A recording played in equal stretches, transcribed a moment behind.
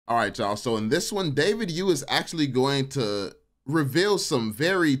All right, y'all. So in this one, David Yu is actually going to reveal some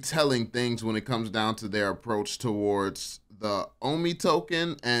very telling things when it comes down to their approach towards the OMI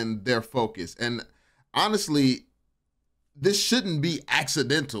token and their focus. And honestly, this shouldn't be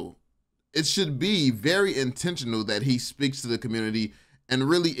accidental. It should be very intentional that he speaks to the community and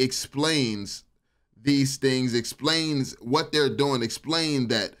really explains these things, explains what they're doing, explain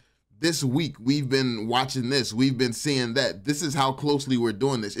that this week we've been watching this, we've been seeing that, this is how closely we're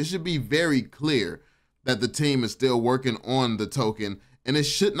doing this. It should be very clear that the team is still working on the token, and it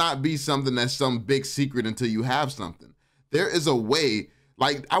should not be something that's some big secret until you have something. There is a way,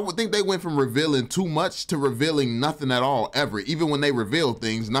 like I would think they went from revealing too much to revealing nothing at all ever. Even when they reveal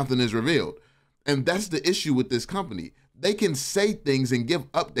things, nothing is revealed. And that's the issue with this company. They can say things and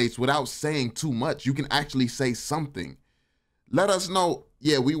give updates without saying too much. You can actually say something. Let us know,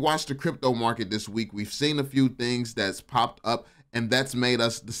 yeah, we watched the crypto market this week. We've seen a few things that's popped up, and that's made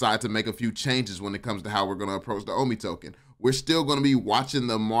us decide to make a few changes when it comes to how we're going to approach the OMI token. We're still going to be watching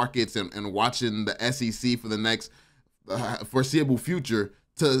the markets and watching the SEC for the next foreseeable future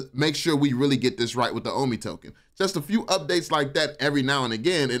to make sure we really get this right with the OMI token. Just a few updates like that every now and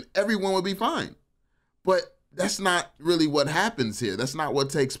again, and everyone would be fine. But that's not really what happens here. That's not what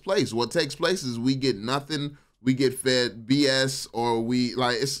takes place. What takes place is we get nothing, we get fed BS, or we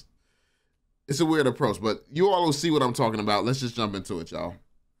like it's a weird approach. But you all will see what I'm talking about. Let's just jump into it, y'all.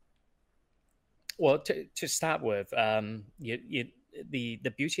 Well, to start with, the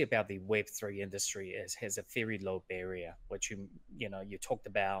beauty about the Web3 industry is has a very low barrier, which you talked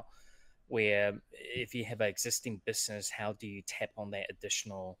about, where if you have an existing business, how do you tap on that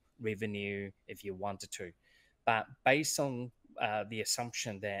additional revenue if you wanted to? But based on the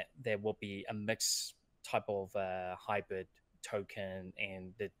assumption that there will be a mixed type of hybrid token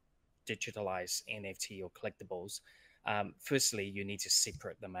and the digitalized NFT or collectibles, firstly, you need to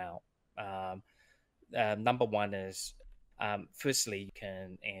separate them out. Number one is, firstly, you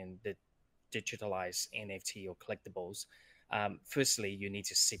can, and the digitalized NFT or collectibles, firstly, you need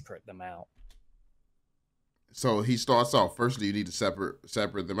to separate them out. So he starts off, firstly, you need to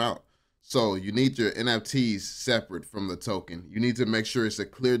separate them out. So you need your NFTs separate from the token. You need to make sure it's a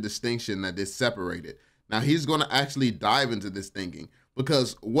clear distinction that is separated. Now he's going to actually dive into this thinking,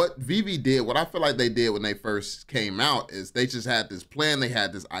 because what VeVe did, what I feel like they did when they first came out, is they just had this plan, they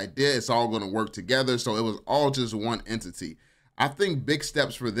had this idea, it's all going to work together. So it was all just one entity. I think big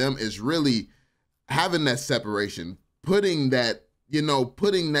steps for them is really having that separation, putting that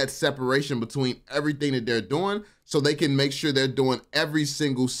separation between everything that they're doing, so they can make sure they're doing every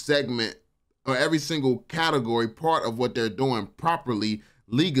single segment or every single category part of what they're doing properly,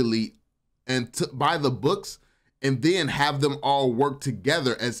 legally, and by the books, and then have them all work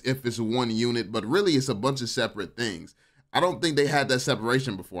together as if it's one unit, but really it's a bunch of separate things. I don't think they had that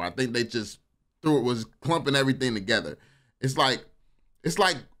separation before. I think they just was clumping everything together. It's like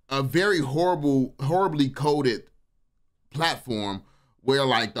a very horribly coded platform where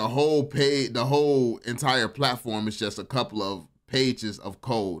like the whole entire platform is just a couple of pages of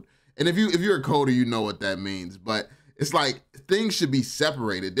code. And if you're a coder, you know what that means. But it's like things should be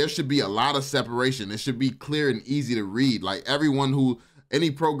separated. There should be a lot of separation. It should be clear and easy to read. Like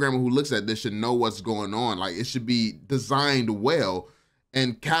any programmer who looks at this should know what's going on. Like it should be designed well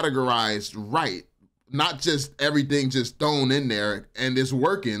and categorized right. Not just everything just thrown in there and it's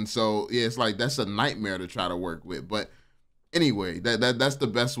working. So yeah, it's like that's a nightmare to try to work with. But anyway, that's the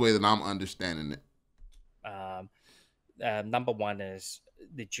best way that I'm understanding it. Number one is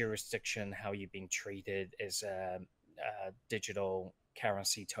the jurisdiction, how you're being treated as a digital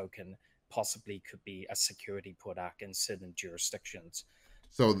currency token, possibly could be a security product in certain jurisdictions.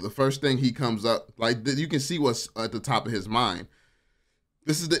 So the first thing he comes up, like you can see what's at the top of his mind.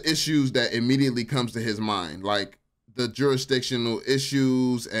 This is the issues that immediately comes to his mind, like the jurisdictional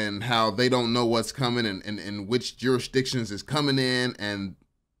issues and how they don't know what's coming and which jurisdictions is coming in. And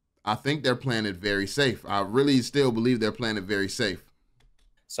I think they're playing it very safe. I really still believe they're playing it very safe.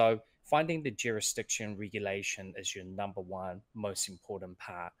 So finding the jurisdiction regulation is your number one most important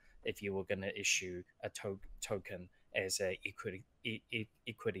part if you were going to issue a token as a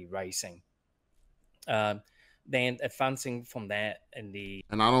equity raising. Then advancing from that and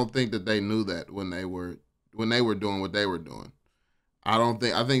I don't think that they knew that when they were doing what they were doing.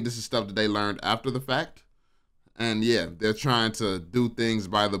 I think this is stuff that they learned after the fact. And yeah, they're trying to do things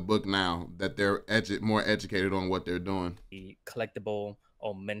by the book now that they're more educated on what they're doing. The collectible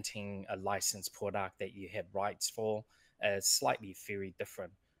or minting a licensed product that you have rights for is slightly very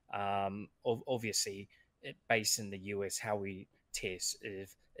different. Obviously, based in the US, how we test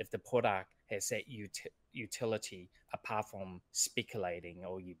if the product has that utility apart from speculating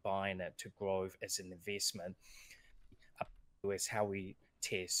or you buying it to grow as an investment. Is how we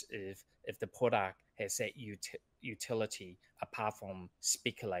test if the product has that utility apart from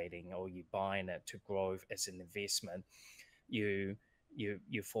speculating or you buying it to grow as an investment. You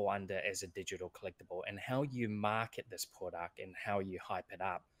fall under as a digital collectible, and how you market this product and how you hype it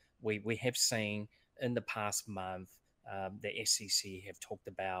up. We have seen in the past month, the SEC have talked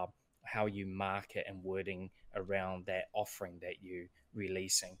about how you market and wording around that offering that you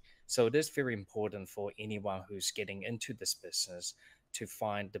releasing. So it is very important for anyone who's getting into this business to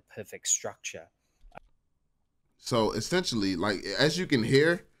find the perfect structure. So essentially, like, as you can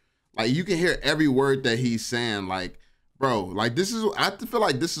hear, like, you can hear every word that he's saying. Like, bro, like, I feel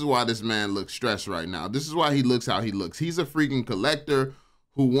like this is why this man looks stressed right now. This is why he looks how he looks. He's a freaking collector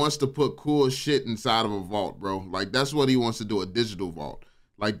who wants to put cool shit inside of a vault, bro. Like, that's what he wants to do, a digital vault.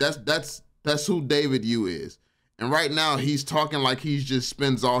 Like, that's who David Yu is. And right now he's talking like he just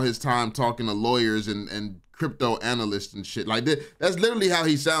spends all his time talking to lawyers and crypto analysts and shit. Like, that's literally how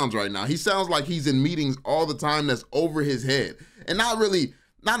he sounds right now. He sounds like he's in meetings all the time that's over his head. And not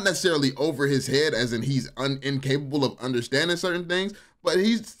necessarily over his head as in he's incapable of understanding certain things, but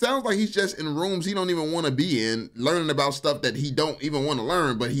he sounds like he's just in rooms he don't even want to be in, learning about stuff that he don't even want to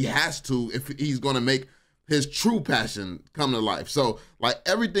learn, but he has to if he's going to make his true passion come to life. So, like,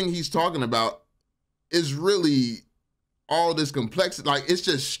 everything he's talking about is really all this complexity. Like, it's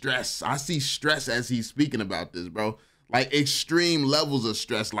just stress. I see stress as he's speaking about this, bro. Like, extreme levels of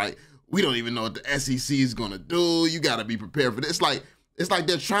stress. Like, we don't even know what the SEC is going to do. You got to be prepared for this. It's like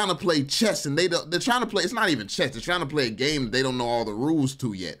they're trying to play chess and they're trying to play, it's not even chess. They're trying to play a game that they don't know all the rules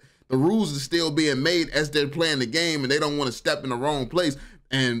to yet. The rules are still being made as they're playing the game, and they don't want to step in the wrong place.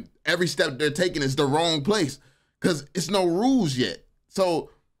 And every step they're taking is the wrong place because it's no rules yet. So,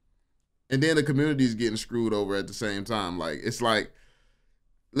 and then the community is getting screwed over at the same time. Like, it's like,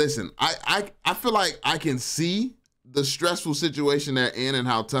 listen, I feel like I can see the stressful situation they're in and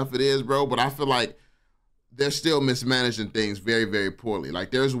how tough it is, bro. But I feel like they're still mismanaging things very, very poorly.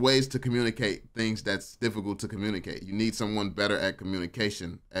 Like, there's ways to communicate things that's difficult to communicate. You need someone better at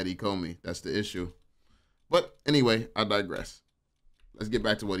communication at Ecomi. That's the issue. But anyway, I digress. Let's get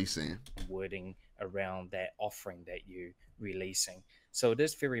back to what he's saying. Wording around that offering that you releasing. So it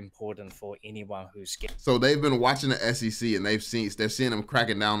is very important for anyone who's So they've been watching the SEC and they're seeing them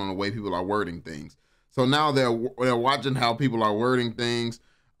cracking down on the way people are wording things. So now they're watching how people are wording things.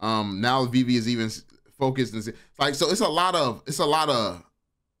 Now VeVe is even focused and like, so it's a lot of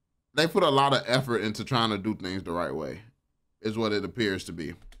they put a lot of effort into trying to do things the right way, is what it appears to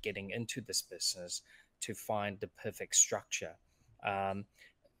be. Getting into this business to find the perfect structure.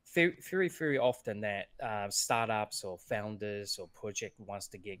 Very, very, very often that startups or founders or project wants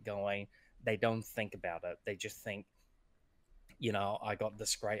to get going, they don't think about it. They just think, you know, I got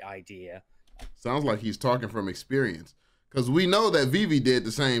this great idea. Sounds like he's talking from experience, because we know that VeVe did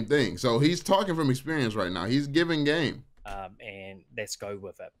the same thing. So he's talking from experience right now. He's giving game. And let's go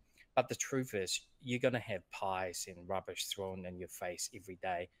with it. But the truth is, you're going to have pies and rubbish thrown in your face every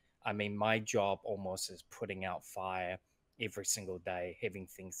day. I mean, my job almost is putting out fire every single day, having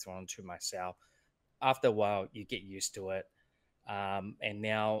things thrown to myself. After a while, you get used to it. And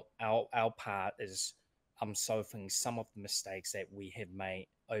now our part is I'm solving some of the mistakes that we have made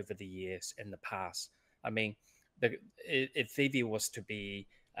over the years in the past. I mean, if VeVe was to be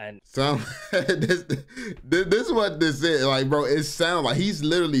this is what this is like, bro. It sounds like he's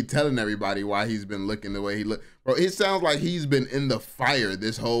literally telling everybody why he's been looking the way he look, bro. It sounds like he's been in the fire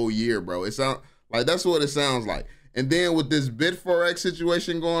this whole year, bro. It sounds like that's what it sounds like. And then with this Bitforex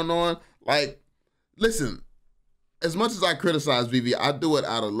situation going on, like, listen, as much as I criticize VeVe, I do it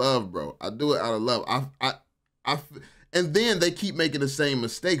out of love, bro. I do it out of love. And then they keep making the same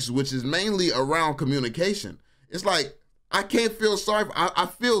mistakes, which is mainly around communication. It's like, I can't feel sorry. I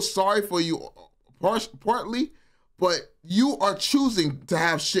feel sorry for you partly, but you are choosing to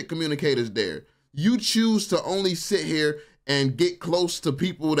have shit communicators there. You choose to only sit here and get close to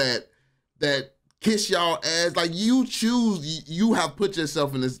people that kiss y'all ass. Like, you choose, you have put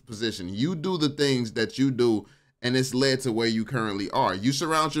yourself in this position. You do the things that you do, and it's led to where you currently are. You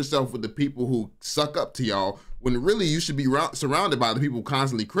surround yourself with the people who suck up to y'all, when really you should be surrounded by the people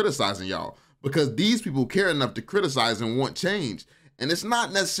constantly criticizing y'all. Because these people care enough to criticize and want change. And it's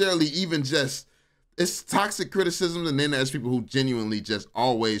not necessarily even just, it's toxic criticism, and then there's people who genuinely just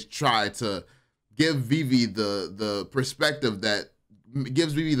always try to give VeVe the perspective that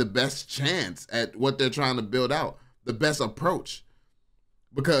gives VeVe the best chance at what they're trying to build out, the best approach.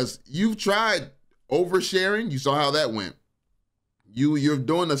 Because you've tried oversharing, you saw how that went. You're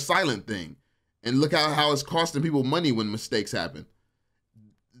doing the silent thing, And look how it's costing people money when mistakes happen.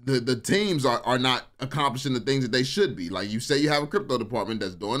 The teams are not accomplishing the things that they should be. Like, you say you have a crypto department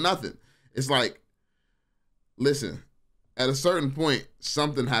that's doing nothing. It's like, listen, at a certain point,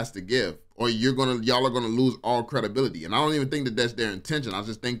 something has to give, or y'all are gonna lose all credibility. And I don't even think that that's their intention. I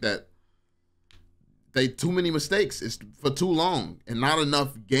just think that they too many mistakes. It's for too long and not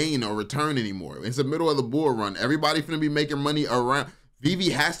enough gain or return anymore. It's the middle of the bull run. Everybody's gonna be making money around.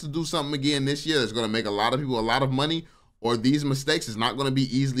 VeVe has to do something again this year that's gonna make a lot of people a lot of money, or these mistakes is not gonna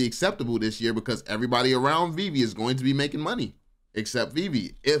be easily acceptable this year, because everybody around VeVe is going to be making money except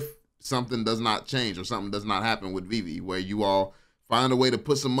VeVe, if something does not change or something does not happen with VeVe, where you all find a way to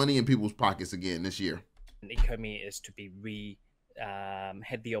put some money in people's pockets again this year. Ecomi is to be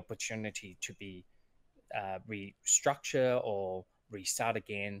had the opportunity to be restructure or restart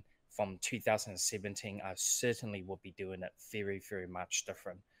again from 2017, I certainly will be doing it very, very much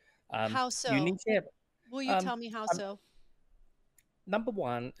different. How You so? need to have, Will you tell me how so? number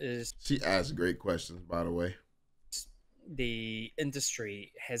one is She asked great questions, by the way. the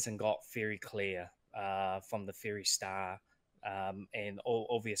industry hasn't got very clear from the very start, and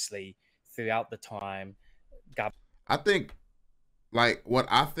obviously throughout the time, I think, like, what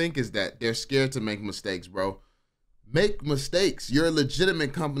I think is that they're scared to make mistakes, bro. Make mistakes. You're a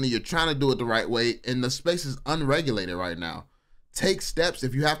legitimate company. You're trying to do it the right way, and the space is unregulated right now. Take steps.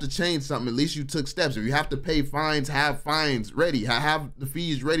 If you have to change something, at least you took steps. If you have to pay fines, have fines ready. Have the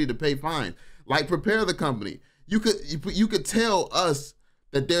fees ready to pay fines. Like, prepare the company. You could tell us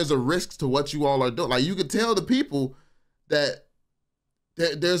that there's a risk to what you all are doing. Like, you could tell the people that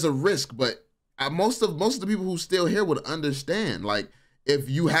there's a risk, but most of the people who still here would understand. Like, if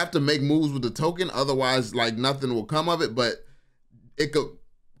you have to make moves with the token, otherwise, like, nothing will come of it. But it could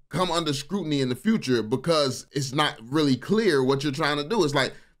come under scrutiny in the future because it's not really clear what you're trying to do. It's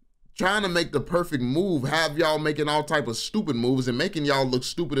like trying to make the perfect move, have y'all making all type of stupid moves and making y'all look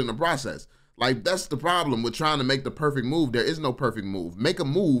stupid in the process. Like, that's the problem with trying to make the perfect move. There is no perfect move. Make a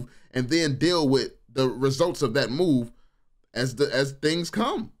move and then deal with the results of that move as things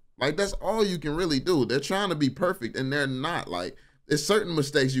come. Like, that's all you can really do. They're trying to be perfect and they're not. Like, there's certain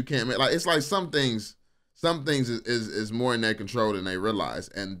mistakes you can't make. Like, it's like some things is more in their control than they realize,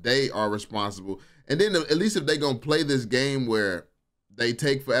 and they are responsible. And then at least if they gonna play this game where they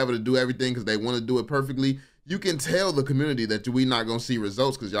take forever to do everything because they want to do it perfectly, you can tell the community that we not gonna see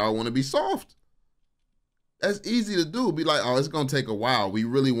results because y'all want to be soft. That's easy to do. Be like, oh, it's gonna take a while. We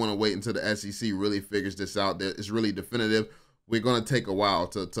really want to wait until the SEC really figures this out. That it's really definitive. We're gonna take a while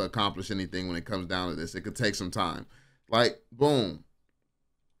to accomplish anything when it comes down to this. It could take some time. Like, boom.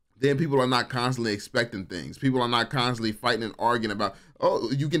 Then people are not constantly expecting things. People are not constantly fighting and arguing about, oh,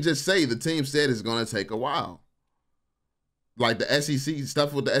 you can just say the team said it's going to take a while. Like the SEC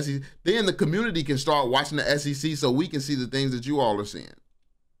stuff with the SEC. Then the community can start watching the SEC so we can see the things that you all are seeing.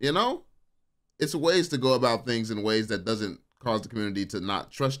 You know? It's ways to go about things in ways that doesn't cause the community to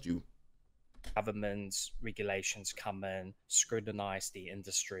not trust you. Governments, regulations come in, scrutinize the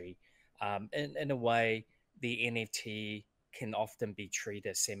industry. In a way, the NFT can often be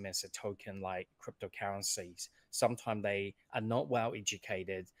treated same as a token like cryptocurrencies. Sometimes they are not well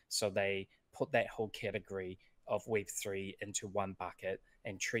educated, so they put that whole category of Web3 into one bucket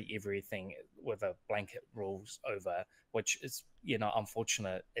and treat everything with a blanket rules over, which is,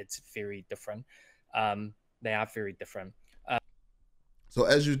 unfortunate. It's very different. They are very different. So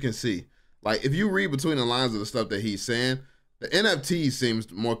as you can see, like, if you read between the lines of the stuff that he's saying, the NFT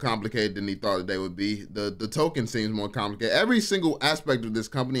seems more complicated than he thought that they would be. The token seems more complicated. Every single aspect of this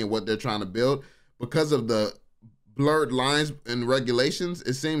company and what they're trying to build, because of the blurred lines and regulations,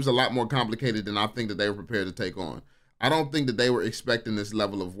 it seems a lot more complicated than I think that they were prepared to take on. I don't think that they were expecting this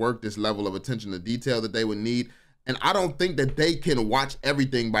level of work, this level of attention to detail that they would need. And I don't think that they can watch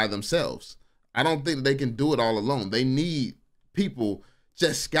everything by themselves. I don't think that they can do it all alone. They need people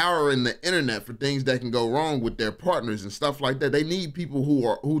just scouring the internet for things that can go wrong with their partners and stuff like that. They need people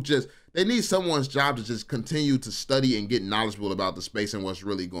they need someone's job to just continue to study and get knowledgeable about the space and what's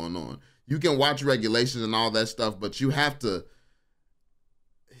really going on. You can watch regulations and all that stuff, but you have to,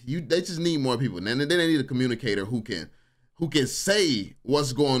 they just need more people. And then they need a communicator who can say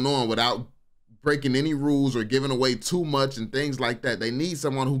what's going on without breaking any rules or giving away too much and things like that. They need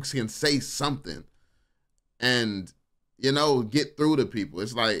someone who can say something and, get through to people.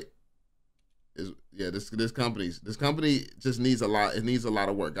 It's like, this company just needs a lot. It needs a lot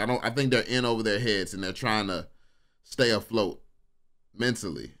of work. I think they're in over their heads and they're trying to stay afloat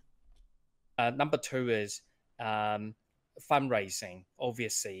mentally. Number two is fundraising.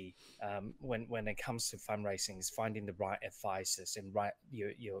 Obviously, when it comes to fundraising, is finding the right advisors and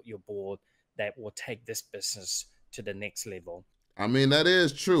your board that will take this business to the next level. I mean, that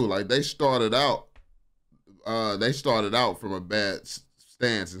is true. Like they started out from a bad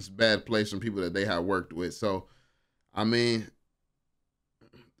stance, it's bad place from people that they had worked with. So, I mean,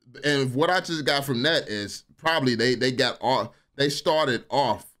 and what I just got from that is probably they started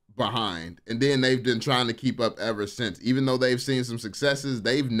off behind, and then they've been trying to keep up ever since. Even though they've seen some successes,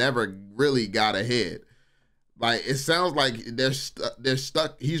 they've never really got ahead. Like it sounds like they're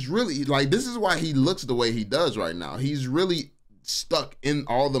stuck. He's really like, this is why he looks the way he does right now. He's really stuck in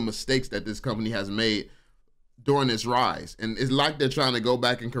all the mistakes that this company has made during its rise, and it's like they're trying to go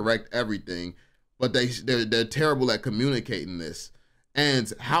back and correct everything, but they're terrible at communicating this.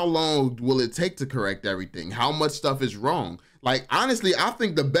 And how long will it take to correct everything? How much stuff is wrong? Like, honestly, I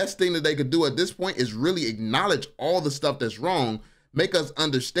think the best thing that they could do at this point is really acknowledge all the stuff that's wrong, make us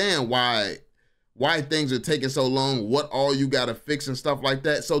understand why things are taking so long, what all you got to fix and stuff like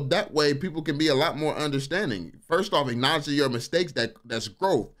that. So that way people can be a lot more understanding. First off, acknowledging your mistakes, that's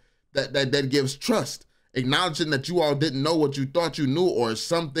growth, that gives trust. Acknowledging that you all didn't know what you thought you knew, or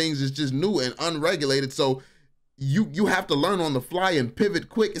some things is just new and unregulated. So you have to learn on the fly and pivot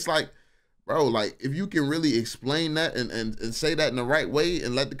quick. It's like, bro, like if you can really explain that and say that in the right way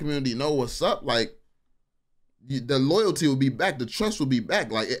and let the community know what's up, like the loyalty will be back, the trust will be back.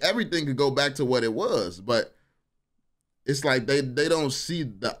 Like everything could go back to what it was, but it's like they don't see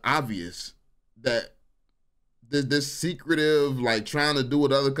the obvious, that this secretive, like trying to do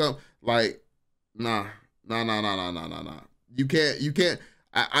what other like, nah. You can't.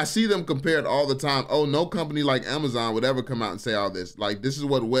 I see them compared all the time. Oh, no company like Amazon would ever come out and say all this. Like, this is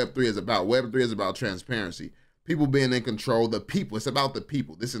what Web3 is about. Web3 is about transparency. People being in control. The people. It's about the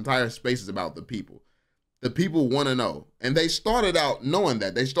people. This entire space is about the people. The people want to know. And they started out knowing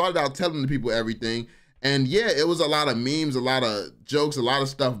that. They started out telling the people everything. And yeah, it was a lot of memes, a lot of jokes, a lot of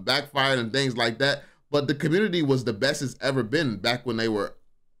stuff backfired and things like that. But the community was the best it's ever been back when they were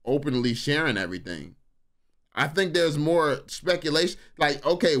openly sharing everything. I think there's more speculation. Like,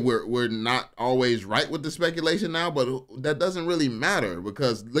 okay, we're not always right with the speculation now, but that doesn't really matter,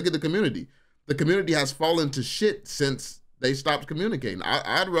 because look at the community. The community has fallen to shit since they stopped communicating.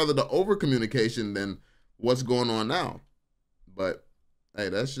 I'd rather the over communication than what's going on now. But hey,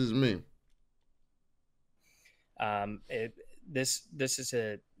 that's just me. This is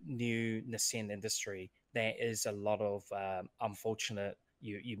a new nascent industry. There is a lot of unfortunate.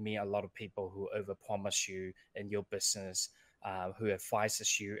 You meet a lot of people who overpromise you in your business, who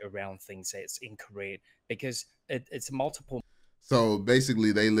advises you around things that's incorrect, because it's multiple. So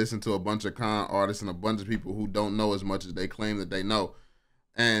basically, they listen to a bunch of con artists and a bunch of people who don't know as much as they claim that they know,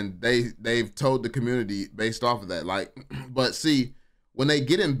 and they've told the community based off of that. Like, but see, when they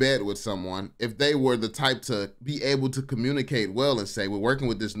get in bed with someone, if they were the type to be able to communicate well and say, we're working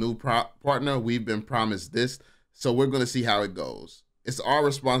with this new partner, we've been promised this, so we're going to see how it goes. It's our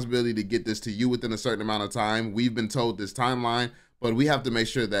responsibility to get this to you within a certain amount of time. We've been told this timeline, but we have to make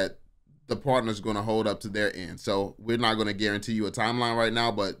sure that the partner's going to hold up to their end. So we're not going to guarantee you a timeline right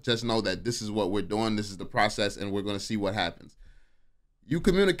now, but just know that this is what we're doing. This is the process, and we're going to see what happens. You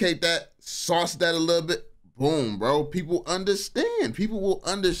communicate that, sauce that a little bit, boom, bro. People understand. People will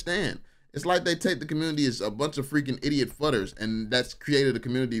understand. It's like they take the community as a bunch of freaking idiot fudders, and that's created a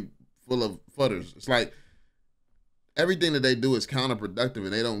community full of fudders. It's like, everything that they do is counterproductive,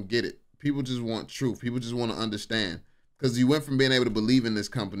 and they don't get it. People just want truth. People just want to understand. Because you went from being able to believe in this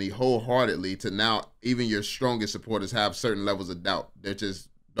company wholeheartedly to now even your strongest supporters have certain levels of doubt. They just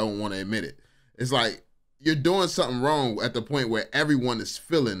don't want to admit it. It's like you're doing something wrong at the point where everyone's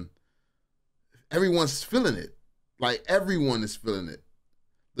feeling it. Like, everyone is feeling it.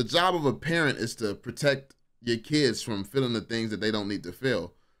 The job of a parent is to protect your kids from feeling the things that they don't need to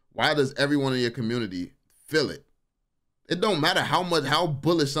feel. Why does everyone in your community feel it? It don't matter how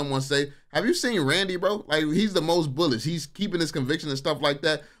bullish someone say. Have you seen Randy, bro? Like, he's the most bullish. He's keeping his conviction and stuff like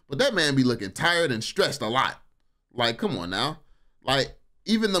that. But that man be looking tired and stressed a lot. Like, come on now. Like,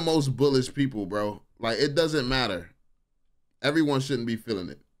 even the most bullish people, bro, like, it doesn't matter. Everyone shouldn't be feeling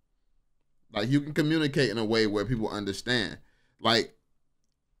it. Like, you can communicate in a way where people understand. Like,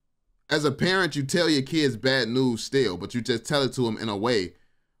 as a parent, you tell your kids bad news still, but you just tell it to them in a way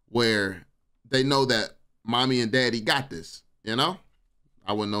where they know that mommy and daddy got this, you know?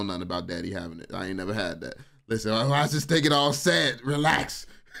 I wouldn't know nothing about daddy having it. I ain't never had that. Listen, I just take it all sad. Relax.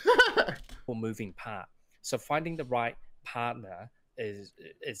 Moving part. So finding the right partner is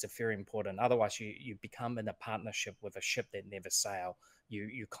very important. Otherwise, you become in a partnership with a ship that never sail.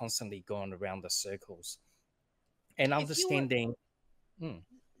 You constantly going around the circles. And understanding.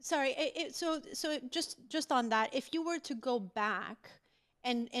 Sorry. So just on that, if you were to go back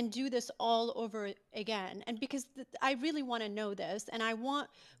and do this all over again? And because I really want to know this, and I want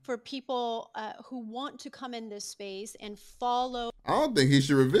for people who want to come in this space and follow. I don't think he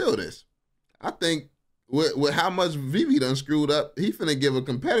should reveal this. I think with how much VeVe done screwed up, he finna give a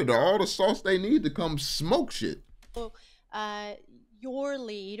competitor all the sauce they need to come smoke shit. Your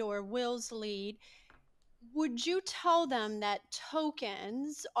lead or Will's lead, would you tell them that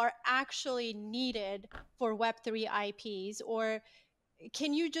tokens are actually needed for Web3 IPs, or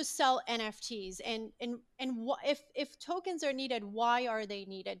can you just sell NFTs? If tokens are needed, why are they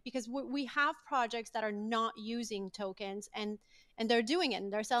needed? Because we have projects that are not using tokens, and they're doing it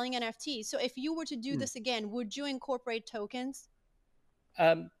and they're selling NFTs. So if you were to do this again, would you incorporate tokens?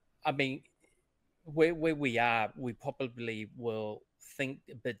 I mean, where we are, we probably will think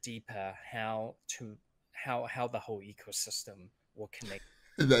a bit deeper how the whole ecosystem will connect.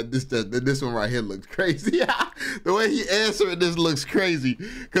 This one right here looks crazy. The way he answered this looks crazy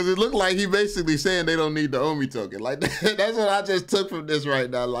because it looked like he basically saying they don't need the OMI token. Like that's what I just took from this right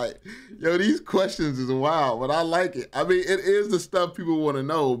now. Like, yo, these questions is wild, but I like it. I mean, it is the stuff people want to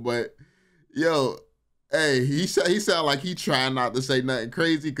know, but yo, hey, he sound like he trying not to say nothing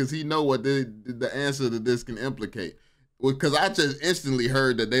crazy because he know what the answer to this can implicate. Because I just instantly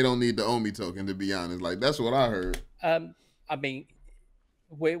heard that they don't need the OMI token, to be honest. Like, that's what I heard. I mean,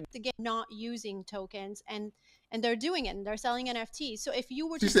 again, not using tokens, and they're doing it and they're selling NFTs. So if you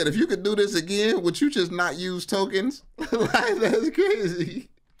were She said, if you could do this again, would you just not use tokens? Like, that's crazy.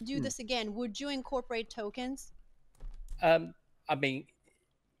 Do this again, would you incorporate tokens? I mean,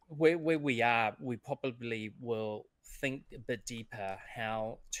 where we are, we probably will think a bit deeper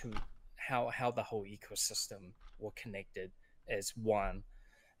how the whole ecosystem will connected as one.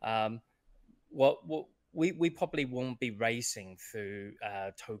 We probably won't be racing through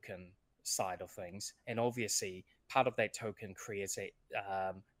token side of things, and obviously part of that token creates a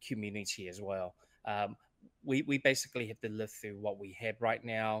community as well. We basically have to live through what we have right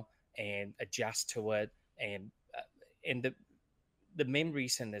now and adjust to it, and the main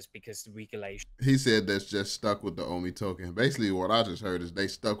reason is because the regulation. He said that's just stuck with the OMI token. Basically, what I just heard is they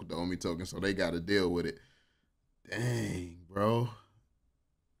stuck with the OMI token, so they got to deal with it. Dang, bro,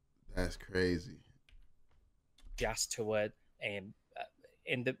 that's crazy. Adjust to it, and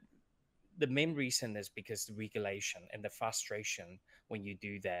the main reason is because the regulation and the frustration when you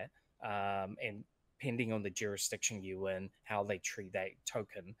do that, and depending on the jurisdiction you're in, how they treat that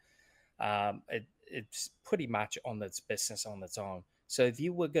token, it's pretty much on its business on its own. So if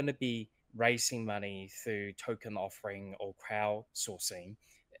you were going to be raising money through token offering or crowdsourcing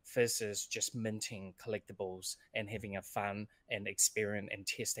versus just minting collectibles and having a fun and experience and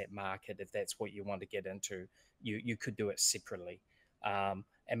test that market, if that's what you want to get into, you could do it separately.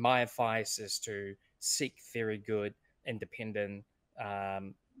 And my advice is to seek very good independent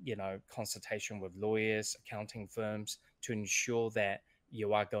consultation with lawyers, accounting firms to ensure that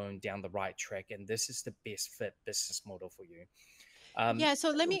you are going down the right track and this is the best fit business model for you. Yeah, so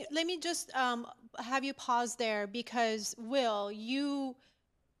let me just have you pause there, because Will, you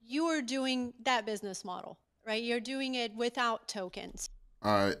are doing that business model, right? You're doing it without tokens.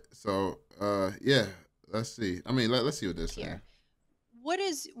 All right, so yeah, let's see. I mean, let's see what this is.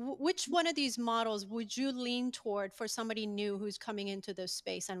 Which one of these models would you lean toward for somebody new who's coming into this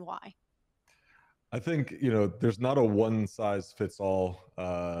space, and why? I think, there's not a one size fits all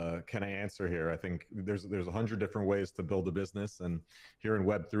can I answer here. I think there's 100 different ways to build a business, and here in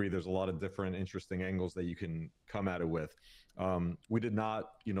Web3 there's a lot of different interesting angles that you can come at it with. We did not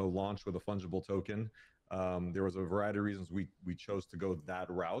launch with a fungible token. There was a variety of reasons we chose to go that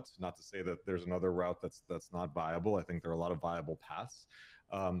route. Not to say that there's another route that's not viable. I think there are a lot of viable paths.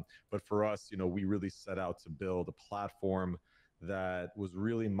 But for us, we really set out to build a platform that was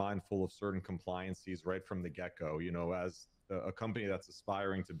really mindful of certain compliances right from the get-go. As a company that's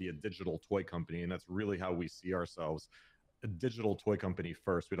aspiring to be a digital toy company, and that's really how we see ourselves, a digital toy company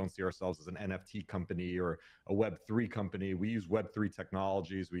first. We don't see ourselves as an NFT company or a Web3 company. We use Web3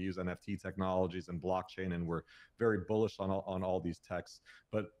 technologies, we use NFT technologies and blockchain, and we're very bullish on all these techs.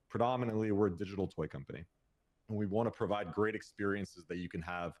 But predominantly, we're a digital toy company. And we want to provide great experiences that you can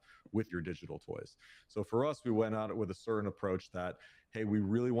have with your digital toys. So for us, we went out with a certain approach that, hey, we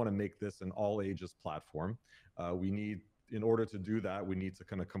really want to make this an all ages platform. In order to do that, we need to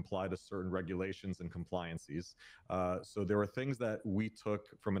kind of comply to certain regulations and compliances. So there are things that we took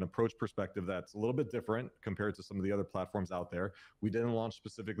from an approach perspective that's a little bit different compared to some of the other platforms out there. We didn't launch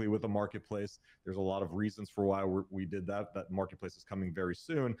specifically with a marketplace. There's a lot of reasons for why we did that. That marketplace is coming very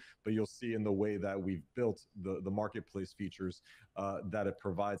soon, but you'll see in the way that we've built the marketplace features that it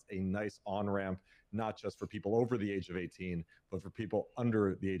provides a nice on-ramp not just for people over the age of 18, but for people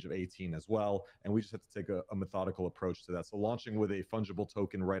under the age of 18 as well. And we just have to take a methodical approach to that. So launching with a fungible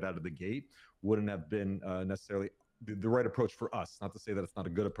token right out of the gate wouldn't have been necessarily the right approach for us. Not to say that it's not a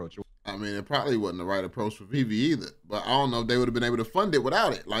good approach. I mean, it probably wasn't the right approach for VeVe either, but I don't know if they would have been able to fund it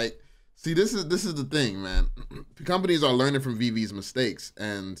without it. Like, see, this is the thing, man. Companies are learning from VeVe's mistakes,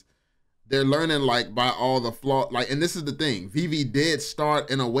 and they're learning like by all the flaw. Like, and this is the thing. VeVe did start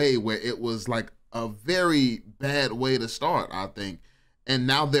in a way where it was like a very bad way to start, I think. And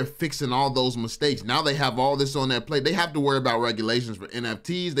now they're fixing all those mistakes. Now they have all this on their plate. They have to worry about regulations for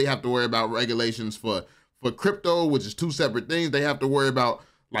NFTs. They have to worry about regulations for crypto, which is two separate things. They have to worry about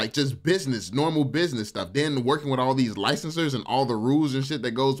like just business, normal business stuff. Then working with all these licensors and all the rules and shit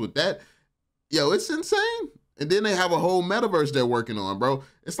that goes with that. Yo, it's insane. And then they have a whole metaverse they're working on, bro.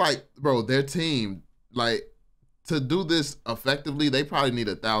 It's like, bro, their team, like, to do this effectively, they probably need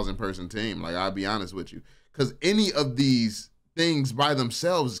a 1,000-person team. Like, I'll be honest with you. Because any of these things by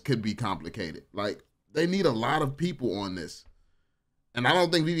themselves could be complicated. Like, they need a lot of people on this. And I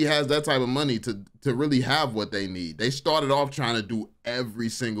don't think VeVe has that type of money to really have what they need. They started off trying to do every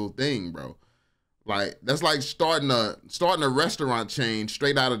single thing, bro. Like, that's like starting a restaurant chain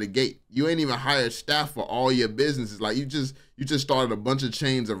straight out of the gate. You ain't even hired staff for all your businesses. Like, you just started a bunch of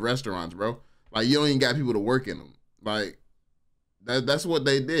chains of restaurants, bro. Like, you don't even got people to work in them. Like, that's what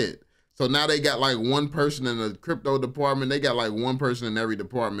they did. So now they got like one person in the crypto department. They got like one person in every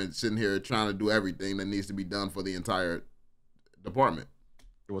department sitting here trying to do everything that needs to be done for the entire department.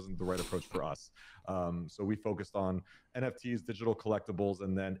 It wasn't the right approach for us. So we focused on NFTs, digital collectibles,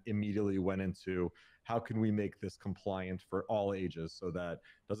 and then immediately went into how can we make this compliant for all ages, so that it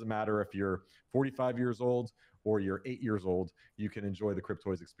doesn't matter if you're 45 years old or you're 8 years old, you can enjoy the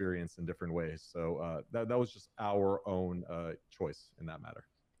Cryptoys experience in different ways. So that was just our own choice in that matter.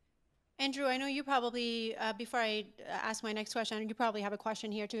 Andrew, I know you probably, before I ask my next question, you probably have a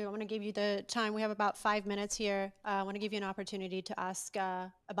question here too. I want to give you the time. We have about 5 minutes here. I want to give you an opportunity to ask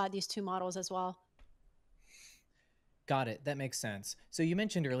about these two models as well. Got it. That makes sense. So you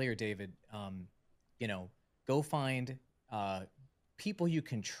mentioned earlier, David, you know, go find people you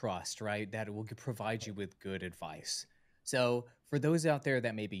can trust, right? That will provide you with good advice. So for those out there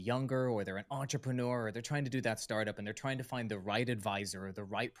that may be younger, or they're an entrepreneur, or they're trying to do that startup and they're trying to find the right advisor or the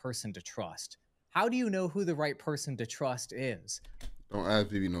right person to trust, how do you know who the right person to trust is? Don't ask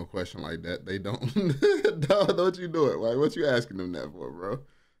VeVe no question like that. They don't. Don't you do it. Like, what you asking them that for, bro?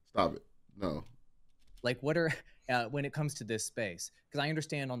 Stop it. No. Like, what are, when it comes to this space, because I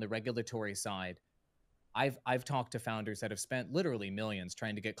understand on the regulatory side, I've talked to founders that have spent literally millions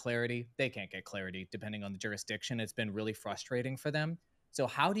trying to get clarity. They can't get clarity depending on the jurisdiction. It's been really frustrating for them. So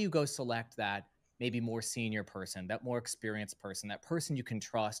how do you go select that maybe more senior person, that more experienced person, that person you can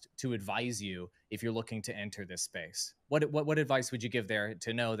trust to advise you if you're looking to enter this space? What advice would you give there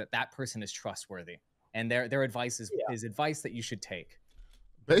to know that that person is trustworthy and their advice is advice that you should take?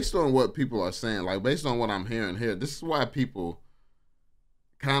 Based on what people are saying, like based on what I'm hearing here, this is why people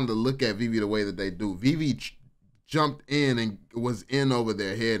kind of look at VeVe the way that they do. VeVe jumped in and was in over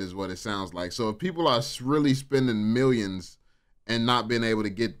their head is what it sounds like. So if people are really spending millions and not being able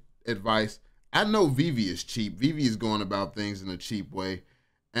to get advice, I know VeVe is cheap. VeVe is going about things in a cheap way,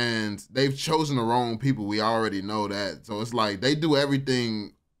 and they've chosen the wrong people. We already know that. So it's like they do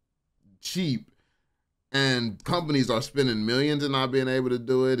everything cheap, and companies are spending millions and not being able to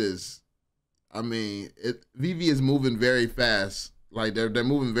do it. I mean, VeVe is moving very fast. Like they're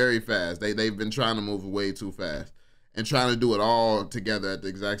moving very fast. They've been trying to move way too fast and trying to do it all together at the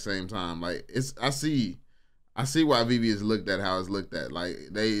exact same time. Like I see why VeVe is looked at how it's looked at. Like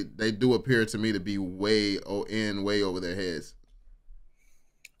they do appear to me to be way over their heads.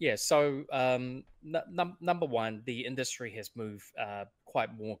 Yeah. So number one, the industry has moved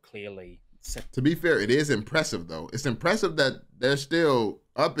quite more clearly. So to be fair, it is impressive though. It's impressive that they're still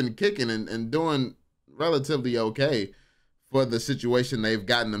up and kicking and doing relatively okay for the situation they've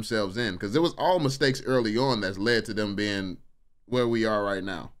gotten themselves in, because it was all mistakes early on that's led to them being where we are right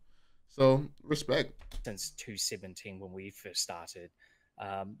now. So respect. Since 2017 when we first started,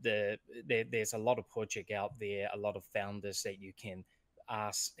 there's a lot of project out there, a lot of founders that you can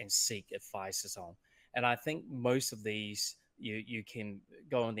ask and seek advices on, and I think most of these you can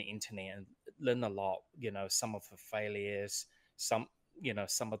go on the internet and learn a lot. You know, some of the failures, some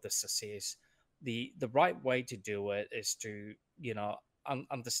of the success. The right way to do it is to,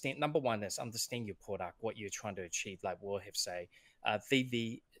 understand. Number one is understand your product, what you're trying to achieve. Like we'll have say,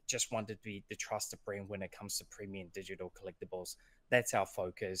 VeVe just wanted to be the trusted brand when it comes to premium digital collectibles. That's our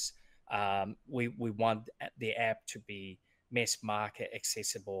focus. We want the app to be mass market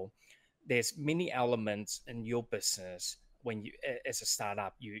accessible. there's many elements in your business when you, as a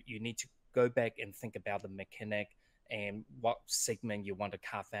startup, you need to go back and think about the mechanic and what segment you want to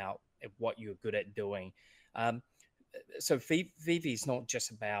carve out and what you're good at doing. Um, so VeVe is not just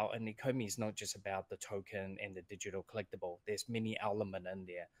about, and Ecomi is not just about the token and the digital collectible. There's many elements in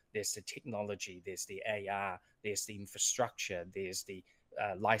there. There's the technology, there's the AR, there's the infrastructure, there's the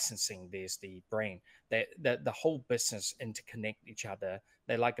licensing, there's the brand. The whole business interconnect each other.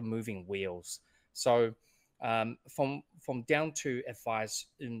 They're like a moving wheels. So from down to advice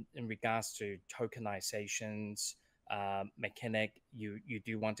in regards to tokenizations, mechanic, you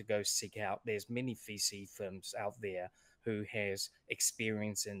do want to go seek out. There's many VC firms out there who has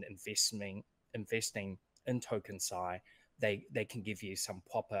experience in investing in token side. They can give you some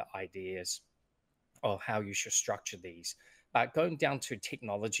proper ideas of how you should structure these. But going down to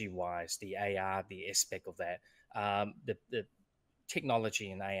technology wise, the AR, the aspect of that, the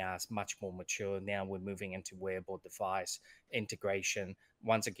technology in AR is much more mature. Now we're moving into wearable device integration.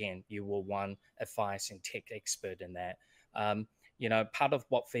 Once again, you will want advice and tech expert in that. Part of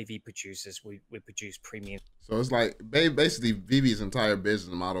what VeVe produces, we produce premium. So it's like basically VeVe's entire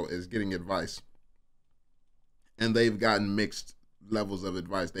business model is getting advice. And they've gotten mixed levels of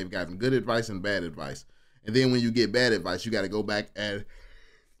advice. They've gotten good advice and bad advice. And then when you get bad advice, you got to go back and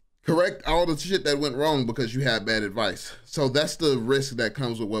correct all the shit that went wrong because you had bad advice. So that's the risk that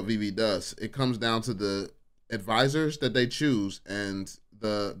comes with what VeVe does. It comes down to the advisors that they choose and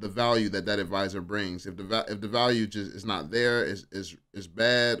the value that advisor brings. If the value just is not there, is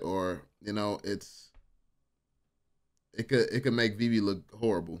bad, or it could make VeVe look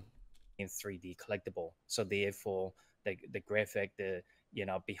horrible. In 3D collectible, so therefore the graphic, the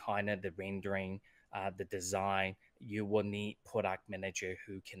behind it, the rendering, the design, you will need product manager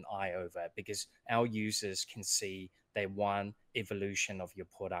who can eye over it, because our users can see they want evolution of your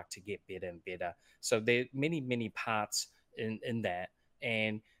product to get better and better. So there are many parts in that,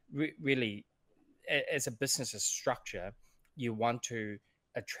 and really as a business structure, you want to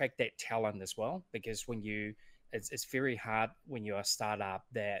attract that talent as well, because when you it's very hard when you're a startup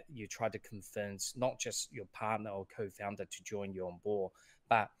that you try to convince not just your partner or co-founder to join you on board,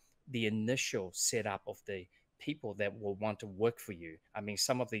 but the initial setup of the people that will want to work for you. I mean,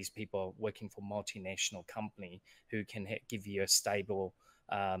 some of these people are working for multinational company who can give you a stable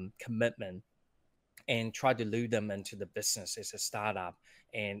commitment, and try to lure them into the business as a startup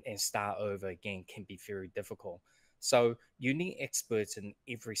and start over again can be very difficult. So you need experts in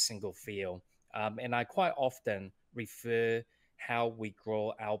every single field. And I quite often refer how we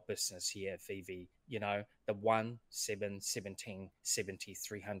grow our business here at VeVe, the 1 7 17 70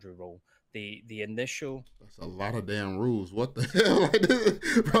 300 rule. The initial. That's a lot of damn rules. What the hell?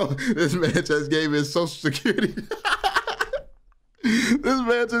 Like bro, this man just gave his social security. This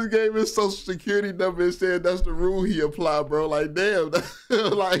man just gave his social security number and said that's the rule he applied, bro. Like, damn.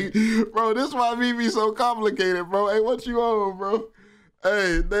 Like, bro, this why VeVe so complicated, bro. Hey, what you on, bro?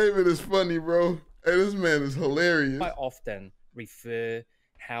 Hey, David is funny, bro. Hey, this man is hilarious. I often refer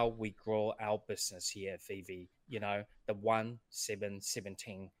how we grow our business here at VeVe, the 1 7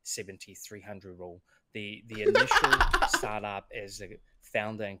 17 70 300 rule. The initial startup as a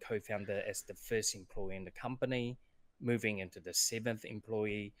founder and co-founder as the first employee in the company, moving into the 7th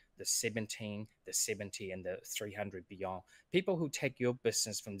employee, the 17, the 70, and the 300 beyond. People who take your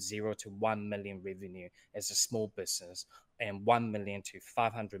business from 0 to 1 million revenue as a small business, and 1 million to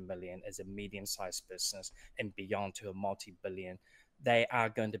 500 million as a medium-sized business, and beyond to a multi-billion. They are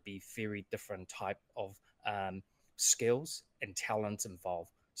going to be very different type of skills and talents involved.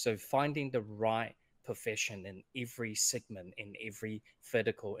 So finding the right profession in every segment, in every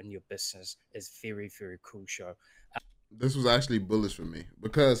vertical in your business is very, very crucial. This was actually bullish for me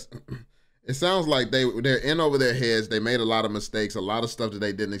because it sounds like they're in over their heads. They made a lot of mistakes, a lot of stuff that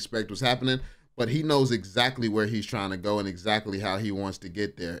they didn't expect was happening, but he knows exactly where he's trying to go and exactly how he wants to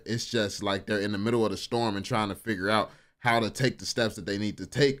get there. It's just like they're in the middle of the storm and trying to figure out how to take the steps that they need to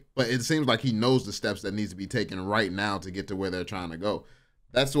take. But it seems like he knows the steps that needs to be taken right now to get to where they're trying to go.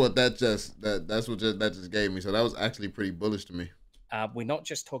 That's what that just gave me. So that was actually pretty bullish to me. We're not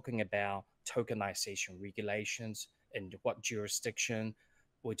just talking about tokenization regulations and what jurisdiction.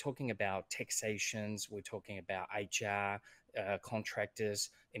 We're talking about taxations. We're talking about HR, contractors,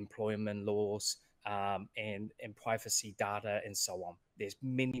 employment laws, and privacy data, and so on. There's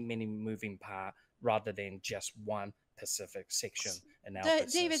many moving parts rather than just one specific section in our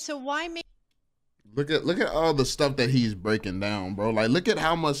business. David, so why make? Look at all the stuff that he's breaking down, bro. Like, look at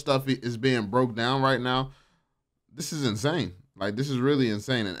how much stuff is being broke down right now. This is insane. Like, this is really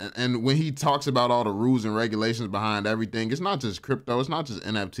insane. And when he talks about all the rules and regulations behind everything, it's not just crypto. It's not just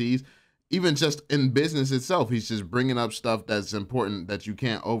NFTs. even just in business itself, he's just bringing up stuff that's important that you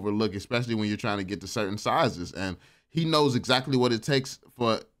can't overlook, especially when you're trying to get to certain sizes. And he knows exactly what it takes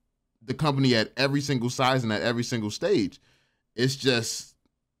for the company at every single size and at every single stage. It's just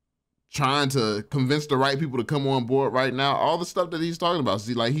trying to convince the right people to come on board right now. All the stuff that he's talking about.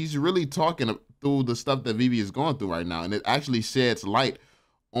 See, like, he's really talking through the stuff that VeVe is going through right now. And it actually sheds light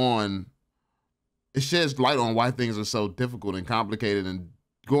on why things are so difficult and complicated and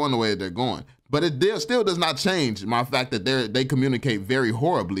going the way that they're going. But it still does not change my fact that they communicate very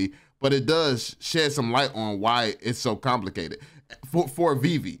horribly, but it does shed some light on why it's so complicated for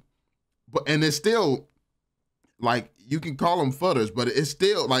VeVe. And it's still, like, you can call them footers, but it's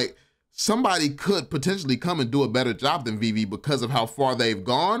still, like, somebody could potentially come and do a better job than VeVe because of how far they've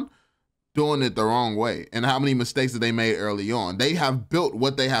gone doing it the wrong way and how many mistakes that they made early on. They have built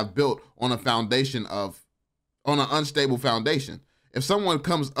what they have built on an unstable foundation. If someone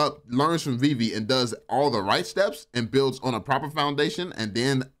comes up, learns from VeVe and does all the right steps and builds on a proper foundation and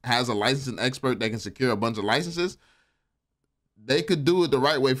then has a licensing expert that can secure a bunch of licenses, they could do it the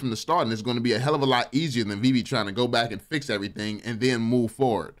right way from the start, and it's going to be a hell of a lot easier than VeVe trying to go back and fix everything and then move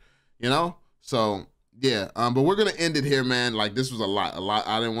forward, you know? So, yeah, but we're going to end it here, man. Like, this was a lot.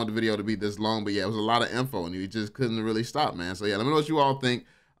 I didn't want the video to be this long, but yeah, it was a lot of info, and you just couldn't really stop, man. So, yeah, let me know what you all think.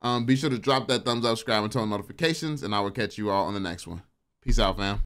 Be sure to drop that thumbs up, subscribe, and turn on notifications, and I will catch you all on the next one. Peace out, fam.